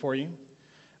to read it for you.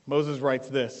 Moses writes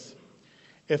this: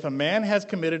 "If a man has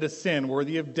committed a sin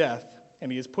worthy of death,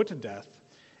 and he is put to death,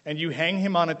 and you hang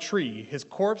him on a tree, his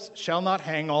corpse shall not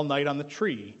hang all night on the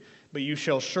tree, but you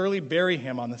shall surely bury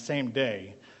him on the same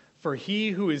day. For he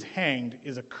who is hanged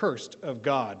is accursed of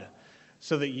God,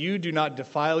 so that you do not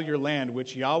defile your land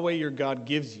which Yahweh your God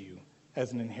gives you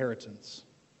as an inheritance."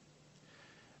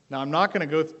 Now, I'm not going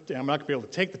to be able to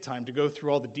take the time to go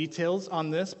through all the details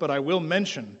on this, but I will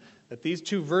mention that these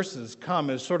two verses come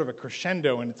as sort of a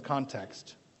crescendo in its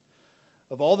context.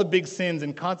 Of all the big sins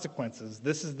and consequences,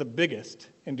 this is the biggest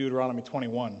in Deuteronomy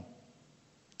 21.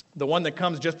 The one that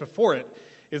comes just before it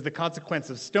is the consequence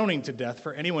of stoning to death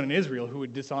for anyone in Israel who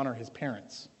would dishonor his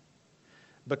parents.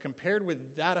 But compared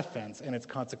with that offense and its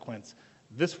consequence,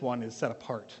 this one is set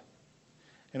apart.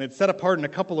 And it's set apart in a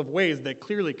couple of ways that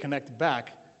clearly connect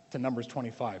back to Numbers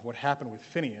 25, what happened with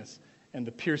Phinehas and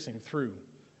the piercing through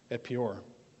at Peor.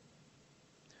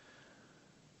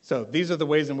 So these are the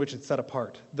ways in which it's set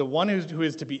apart. The one who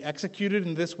is to be executed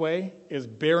in this way is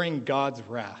bearing God's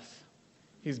wrath.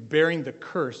 He's bearing the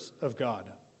curse of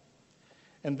God.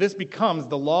 And this becomes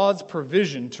the law's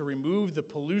provision to remove the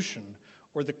pollution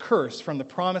or the curse from the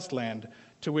promised land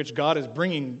to which God is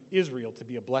bringing Israel to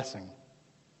be a blessing.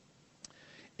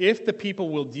 If the people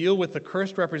will deal with the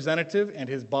cursed representative and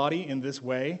his body in this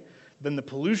way, then the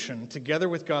pollution, together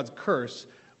with God's curse,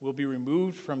 will be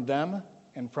removed from them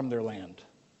and from their land.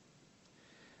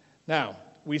 Now,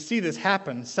 we see this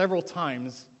happen several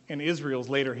times in Israel's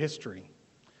later history.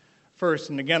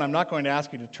 First, and again, I'm not going to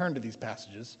ask you to turn to these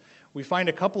passages, we find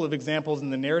a couple of examples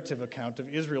in the narrative account of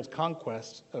Israel's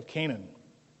conquest of Canaan.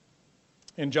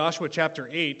 In Joshua chapter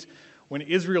 8, when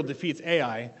Israel defeats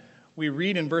Ai, we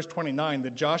read in verse 29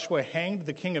 that Joshua hanged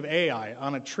the king of Ai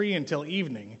on a tree until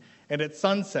evening, and at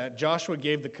sunset Joshua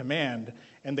gave the command,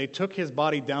 and they took his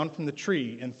body down from the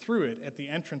tree and threw it at the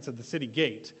entrance of the city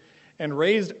gate, and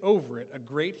raised over it a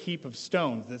great heap of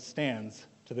stones that stands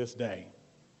to this day.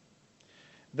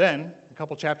 Then, a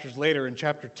couple chapters later, in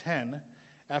chapter 10,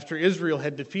 after Israel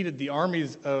had defeated the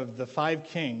armies of the 5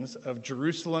 kings of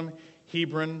Jerusalem,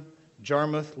 Hebron,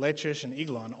 Jarmuth, Lachish, and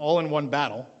Eglon, all in one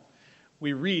battle,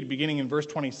 we read, beginning in verse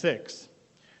 26,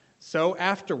 "So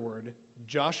afterward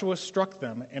Joshua struck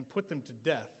them and put them to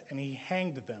death, and he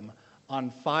hanged them on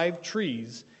 5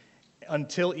 trees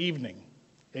until evening.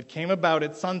 It came about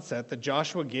at sunset that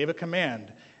Joshua gave a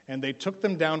command, and they took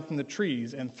them down from the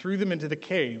trees and threw them into the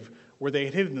cave where they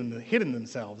had hidden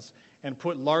themselves, and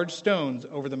put large stones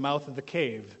over the mouth of the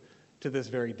cave to this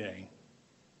very day."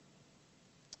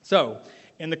 So,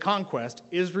 in the conquest,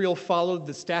 Israel followed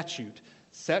the statute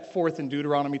set forth in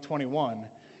Deuteronomy 21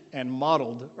 and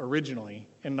modeled originally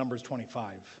in Numbers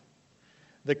 25.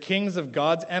 The kings of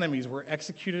God's enemies were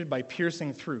executed by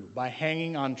piercing through, by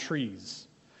hanging on trees.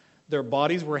 Their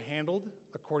bodies were handled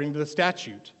according to the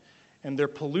statute, and their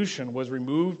pollution was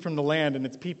removed from the land and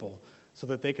its people so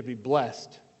that they could be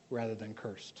blessed rather than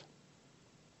cursed.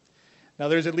 Now,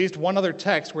 there's at least one other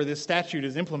text where this statute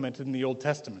is implemented in the Old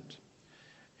Testament.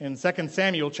 In 2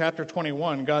 Samuel chapter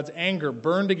 21, God's anger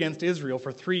burned against Israel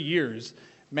for 3 years,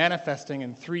 manifesting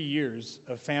in 3 years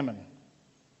of famine.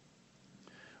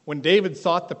 When David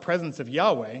sought the presence of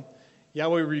Yahweh,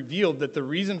 Yahweh revealed that the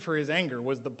reason for his anger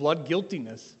was the blood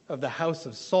guiltiness of the house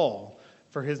of Saul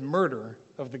for his murder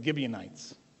of the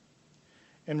Gibeonites.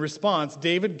 In response,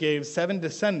 David gave 7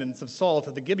 descendants of Saul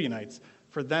to the Gibeonites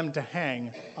for them to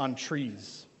hang on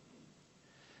trees.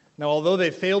 Now, although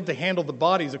they failed to handle the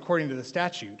bodies according to the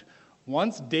statute,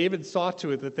 once David saw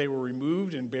to it that they were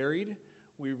removed and buried,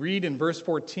 we read in verse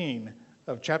 14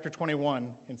 of chapter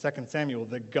 21 in 2 Samuel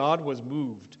that God was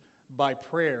moved by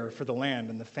prayer for the land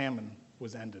and the famine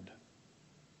was ended.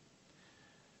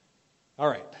 All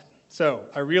right, so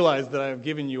I realize that I've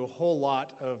given you a whole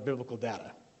lot of biblical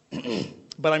data,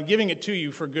 but I'm giving it to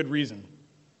you for good reason.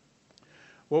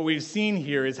 What we've seen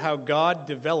here is how God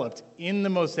developed in the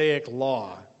Mosaic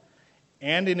Law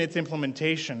and in its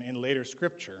implementation in later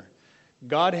Scripture,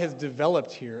 God has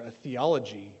developed here a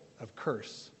theology of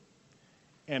curse.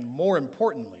 And more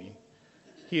importantly,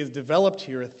 he has developed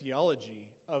here a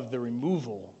theology of the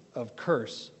removal of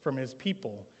curse from his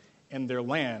people and their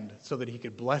land so that he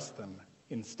could bless them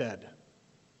instead.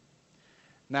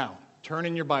 Now, turn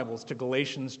in your Bibles to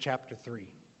Galatians chapter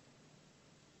 3.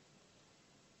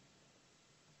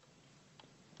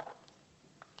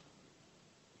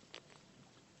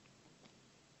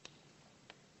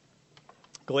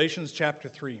 Galatians chapter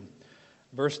 3,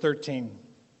 verse 13.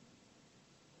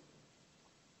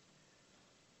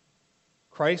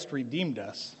 Christ redeemed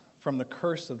us from the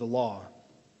curse of the law.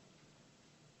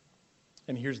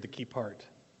 And here's the key part.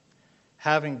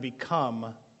 Having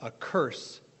become a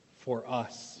curse for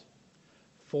us.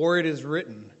 For it is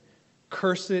written,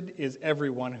 "Cursed is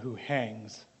everyone who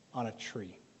hangs on a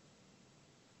tree."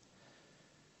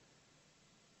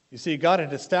 You see, God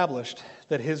had established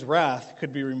that his wrath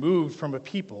could be removed from a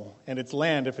people and its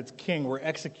land if its king were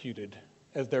executed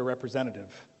as their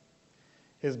representative.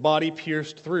 His body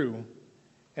pierced through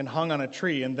and hung on a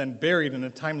tree and then buried in a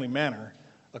timely manner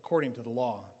according to the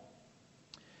law.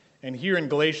 And here in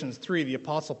Galatians 3, the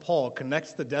Apostle Paul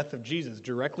connects the death of Jesus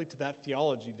directly to that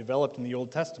theology developed in the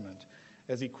Old Testament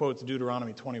as he quotes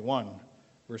Deuteronomy 21,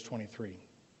 verse 23.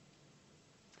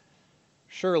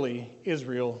 Surely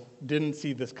Israel didn't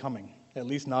see this coming, at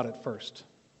least not at first.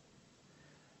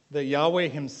 That Yahweh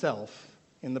himself,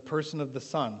 in the person of the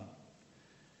Son,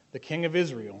 the King of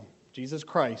Israel, Jesus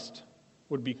Christ,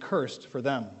 would be cursed for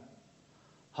them,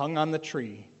 hung on the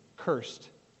tree, cursed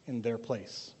in their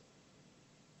place.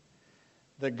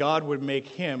 That God would make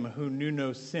him who knew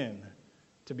no sin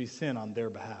to be sin on their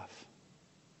behalf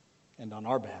and on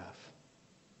our behalf.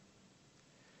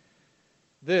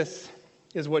 This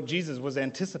is what Jesus was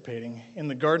anticipating in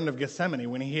the Garden of Gethsemane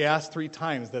when he asked 3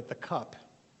 times that the cup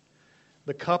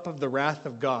of the wrath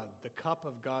of God, the cup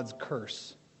of God's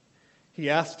curse, he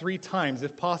asked 3 times,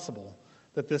 if possible,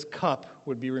 that this cup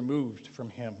would be removed from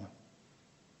him.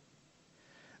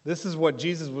 This is what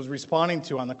Jesus was responding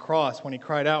to on the cross when he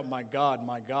cried out, my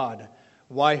God,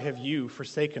 why have you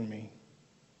forsaken me?"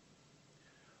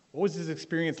 What was his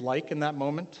experience like in that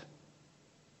moment?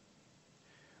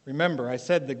 Remember, I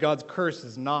said that God's curse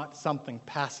is not something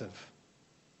passive.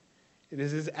 It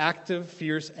is his active,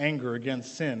 fierce anger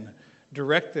against sin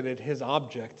directed at his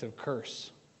object of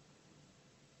curse.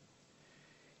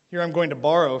 Here I'm going to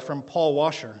borrow from Paul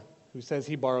Washer, who says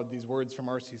he borrowed these words from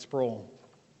R.C. Sproul.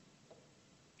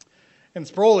 And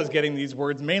Sproul is getting these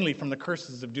words mainly from the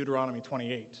curses of Deuteronomy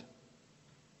 28.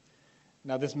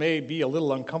 Now, this may be a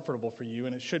little uncomfortable for you,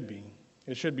 and it should be.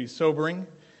 It should be sobering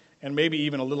and maybe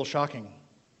even a little shocking.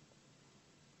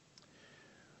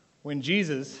 When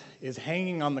Jesus is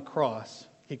hanging on the cross,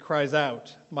 he cries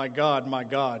out, my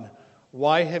God,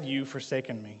 why have you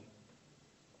forsaken me?"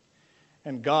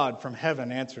 And God from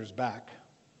heaven answers back,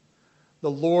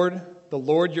 the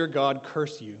Lord your God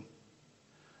curse you.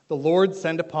 The Lord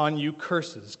send upon you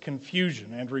curses,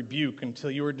 confusion, and rebuke until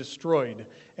you are destroyed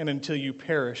and until you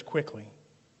perish quickly.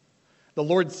 The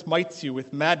Lord smites you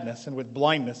with madness and with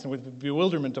blindness and with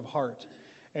bewilderment of heart,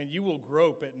 and you will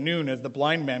grope at noon as the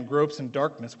blind man gropes in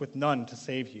darkness with none to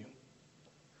save you.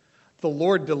 The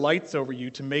Lord delights over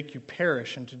you to make you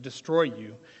perish and to destroy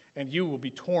you, and you will be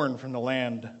torn from the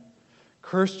land.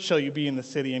 Cursed shall you be in the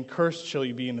city, and cursed shall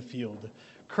you be in the field.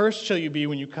 Cursed shall you be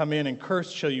when you come in, and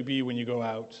cursed shall you be when you go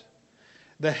out.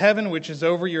 The heaven which is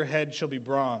over your head shall be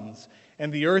bronze,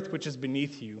 and the earth which is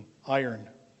beneath you, iron.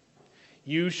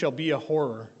 You shall be a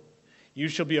horror. You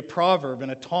shall be a proverb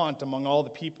and a taunt among all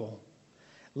the people.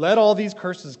 Let all these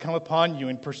curses come upon you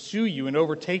and pursue you and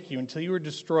overtake you until you are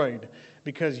destroyed,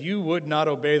 because you would not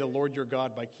obey the Lord your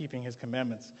God by keeping his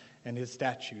commandments and his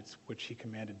statutes which he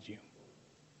commanded you.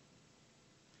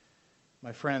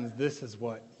 My friends, this is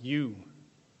what you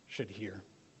should hear.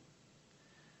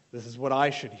 This is what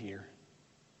I should hear.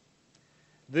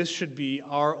 This should be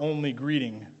our only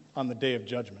greeting on the day of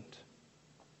judgment.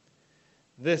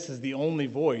 This is the only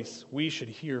voice we should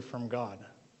hear from God.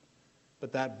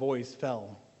 But that voice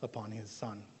fell upon his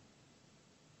Son.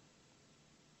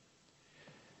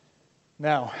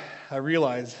 Now, I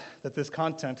realize that this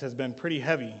content has been pretty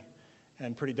heavy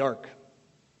and pretty dark.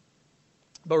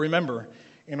 But remember,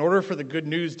 in order for the good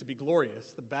news to be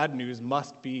glorious, the bad news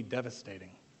must be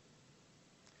devastating.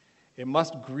 It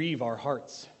must grieve our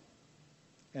hearts,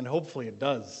 and hopefully it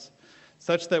does,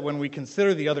 such that when we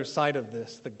consider the other side of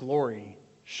this, the glory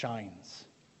shines.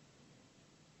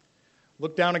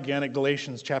 Look down again at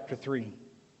Galatians chapter 3.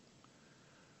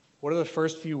 What are the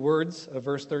first few words of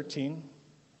verse 13?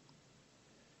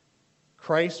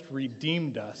 Christ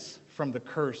redeemed us from the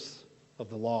curse of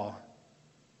the law.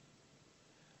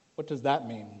 What does that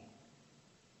mean?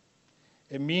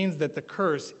 It means that the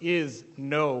curse is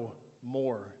no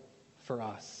more for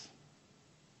us.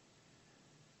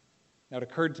 Now, it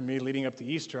occurred to me leading up to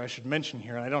Easter, I should mention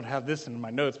here, and I don't have this in my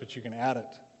notes, but you can add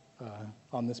it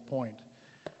on this point.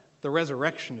 The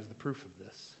resurrection is the proof of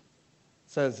this.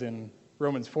 It says in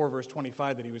Romans 4, verse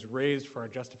 25, that he was raised for our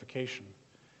justification.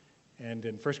 And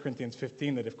in 1 Corinthians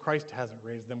 15, that if Christ hasn't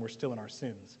raised, then we're still in our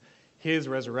sins. His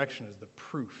resurrection is the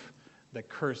proof that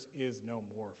curse is no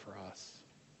more for us.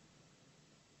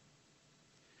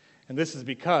 And this is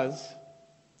because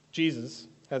Jesus,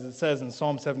 as it says in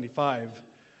Psalm 75,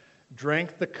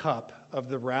 drank the cup of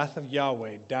the wrath of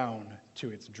Yahweh down to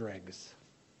its dregs.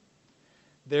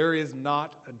 There is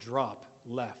not a drop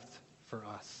left for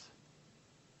us.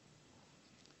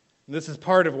 And this is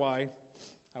part of why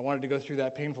I wanted to go through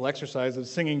that painful exercise of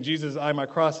singing Jesus, I my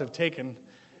cross have taken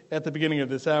at the beginning of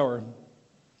this hour.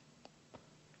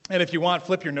 And if you want,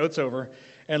 flip your notes over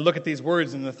and look at these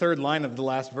words in the third line of the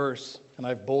last verse, and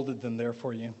I've bolded them there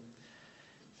for you.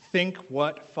 Think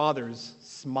what Father's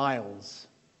smiles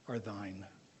are thine.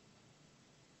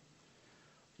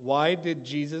 Why did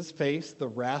Jesus face the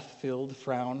wrath-filled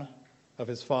frown of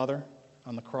his Father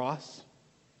on the cross?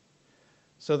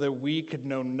 So that we could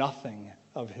know nothing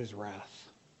of his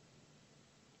wrath.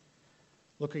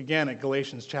 Look again at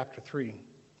Galatians chapter 3,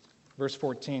 verse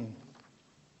 14.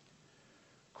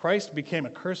 Christ became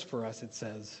a curse for us, it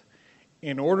says,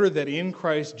 in order that in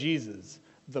Christ Jesus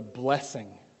the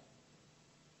blessing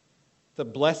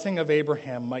of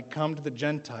Abraham might come to the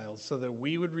Gentiles so that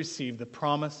we would receive the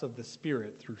promise of the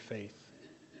Spirit through faith.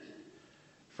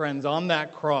 Friends, on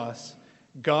that cross,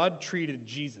 God treated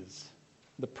Jesus,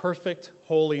 the perfect,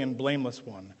 holy, and blameless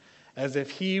one, as if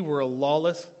he were a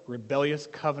lawless, rebellious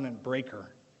covenant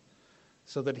breaker,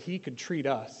 so that he could treat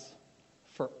us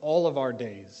for all of our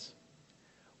days.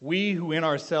 We who in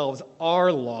ourselves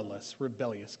are lawless,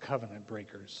 rebellious covenant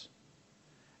breakers,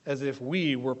 as if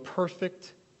we were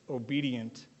perfect,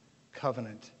 obedient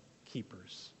covenant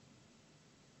keepers.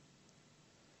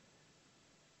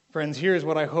 Friends, here's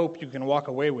what I hope you can walk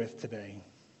away with today.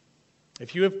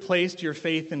 If you have placed your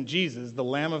faith in Jesus, the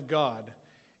Lamb of God,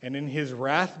 and in his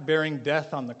wrath-bearing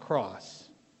death on the cross,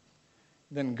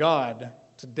 then God,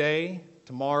 today,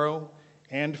 tomorrow,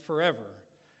 and forever,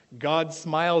 God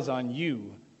smiles on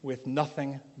you with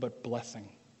nothing but blessing.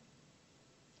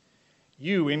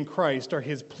 You in Christ are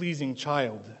his pleasing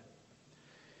child.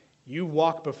 You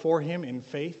walk before him in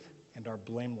faith and are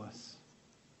blameless.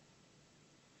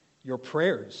 Your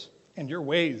prayers and your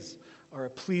ways are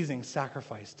a pleasing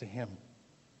sacrifice to him.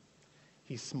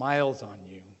 He smiles on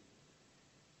you.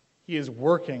 He is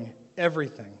working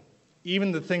everything,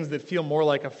 even the things that feel more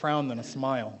like a frown than a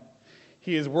smile.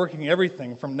 He is working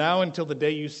everything from now until the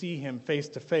day you see him face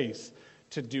to face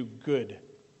to do good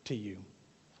to you.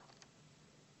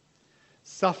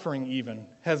 Suffering even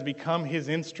has become his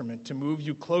instrument to move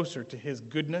you closer to his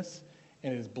goodness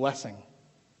and his blessing.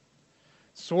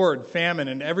 Sword, famine,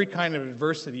 and every kind of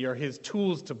adversity are his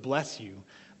tools to bless you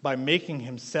by making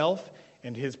himself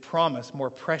and his promise more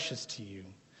precious to you,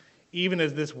 even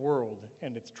as this world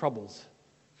and its troubles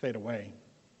fade away.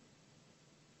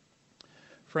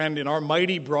 Friend, in our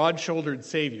mighty, broad-shouldered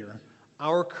Savior,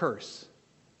 our curse,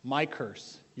 my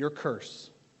curse, your curse,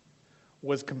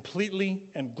 was completely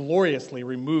and gloriously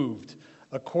removed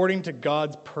according to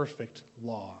God's perfect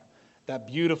law, that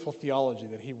beautiful theology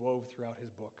that he wove throughout his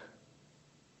book.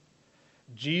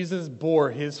 Jesus bore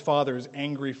his Father's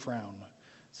angry frown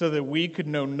so that we could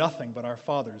know nothing but our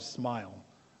Father's smile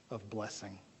of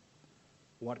blessing.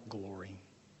 What glory.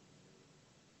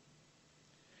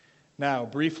 Now,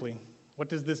 briefly, what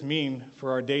does this mean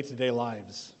for our day-to-day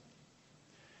lives?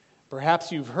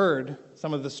 Perhaps you've heard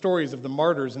some of the stories of the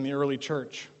martyrs in the early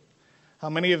church. How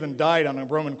many of them died on a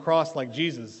Roman cross like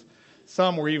Jesus.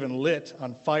 Some were even lit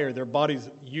on fire, their bodies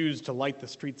used to light the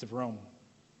streets of Rome.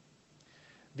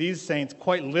 These saints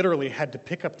quite literally had to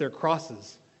pick up their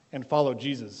crosses and follow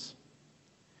Jesus.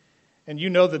 And you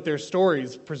know that their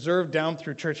stories, preserved down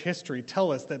through church history,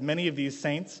 tell us that many of these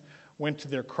saints went to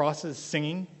their crosses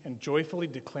singing and joyfully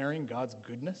declaring God's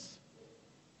goodness.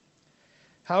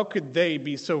 How could they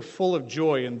be so full of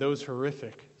joy in those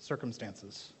horrific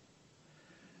circumstances?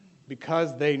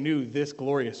 Because they knew this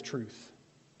glorious truth.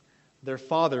 Their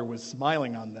Father was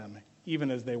smiling on them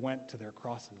even as they went to their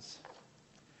crosses.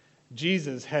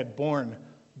 Jesus had borne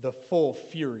the full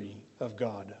fury of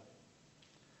God.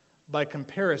 By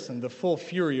comparison, the full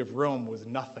fury of Rome was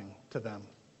nothing to them,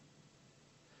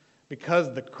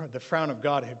 because the frown of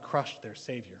God had crushed their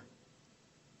Savior.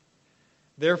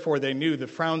 Therefore, they knew the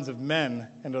frowns of men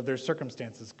and of their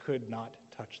circumstances could not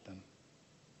touch them.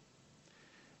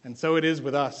 And so it is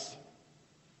with us.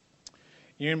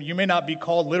 You may not be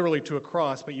called literally to a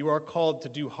cross, but you are called to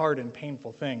do hard and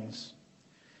painful things.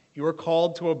 You are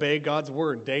called to obey God's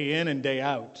word day in and day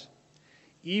out,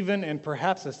 even and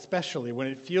perhaps especially when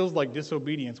it feels like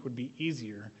disobedience would be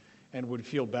easier and would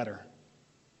feel better.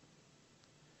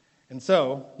 And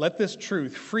so, let this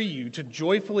truth free you to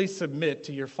joyfully submit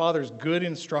to your Father's good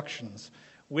instructions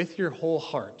with your whole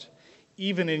heart,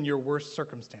 even in your worst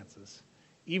circumstances,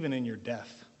 even in your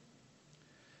death.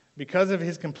 Because of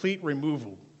his complete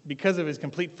removal, because of his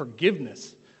complete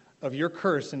forgiveness of your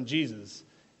curse in Jesus,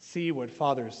 see what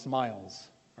Father's smiles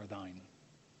are thine.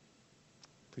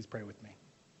 Please pray with me.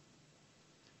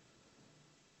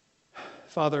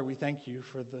 Father, we thank you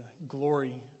for the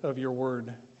glory of your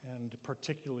word, and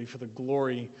particularly for the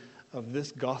glory of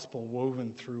this gospel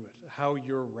woven through it, how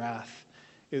your wrath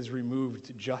is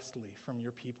removed justly from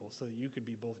your people so that you could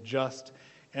be both just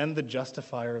and the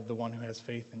justifier of the one who has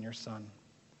faith in your Son.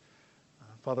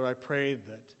 Father, I pray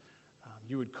that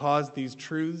you would cause these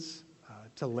truths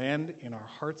to land in our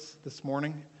hearts this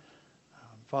morning.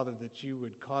 Father, that you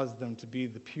would cause them to be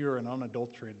the pure and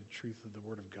unadulterated truth of the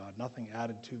Word of God, nothing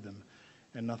added to them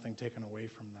and nothing taken away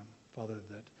from them. Father,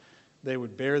 that they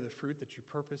would bear the fruit that you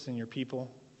purpose in your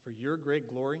people for your great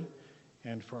glory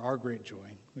and for our great joy.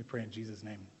 We pray in Jesus'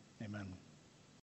 name. Amen.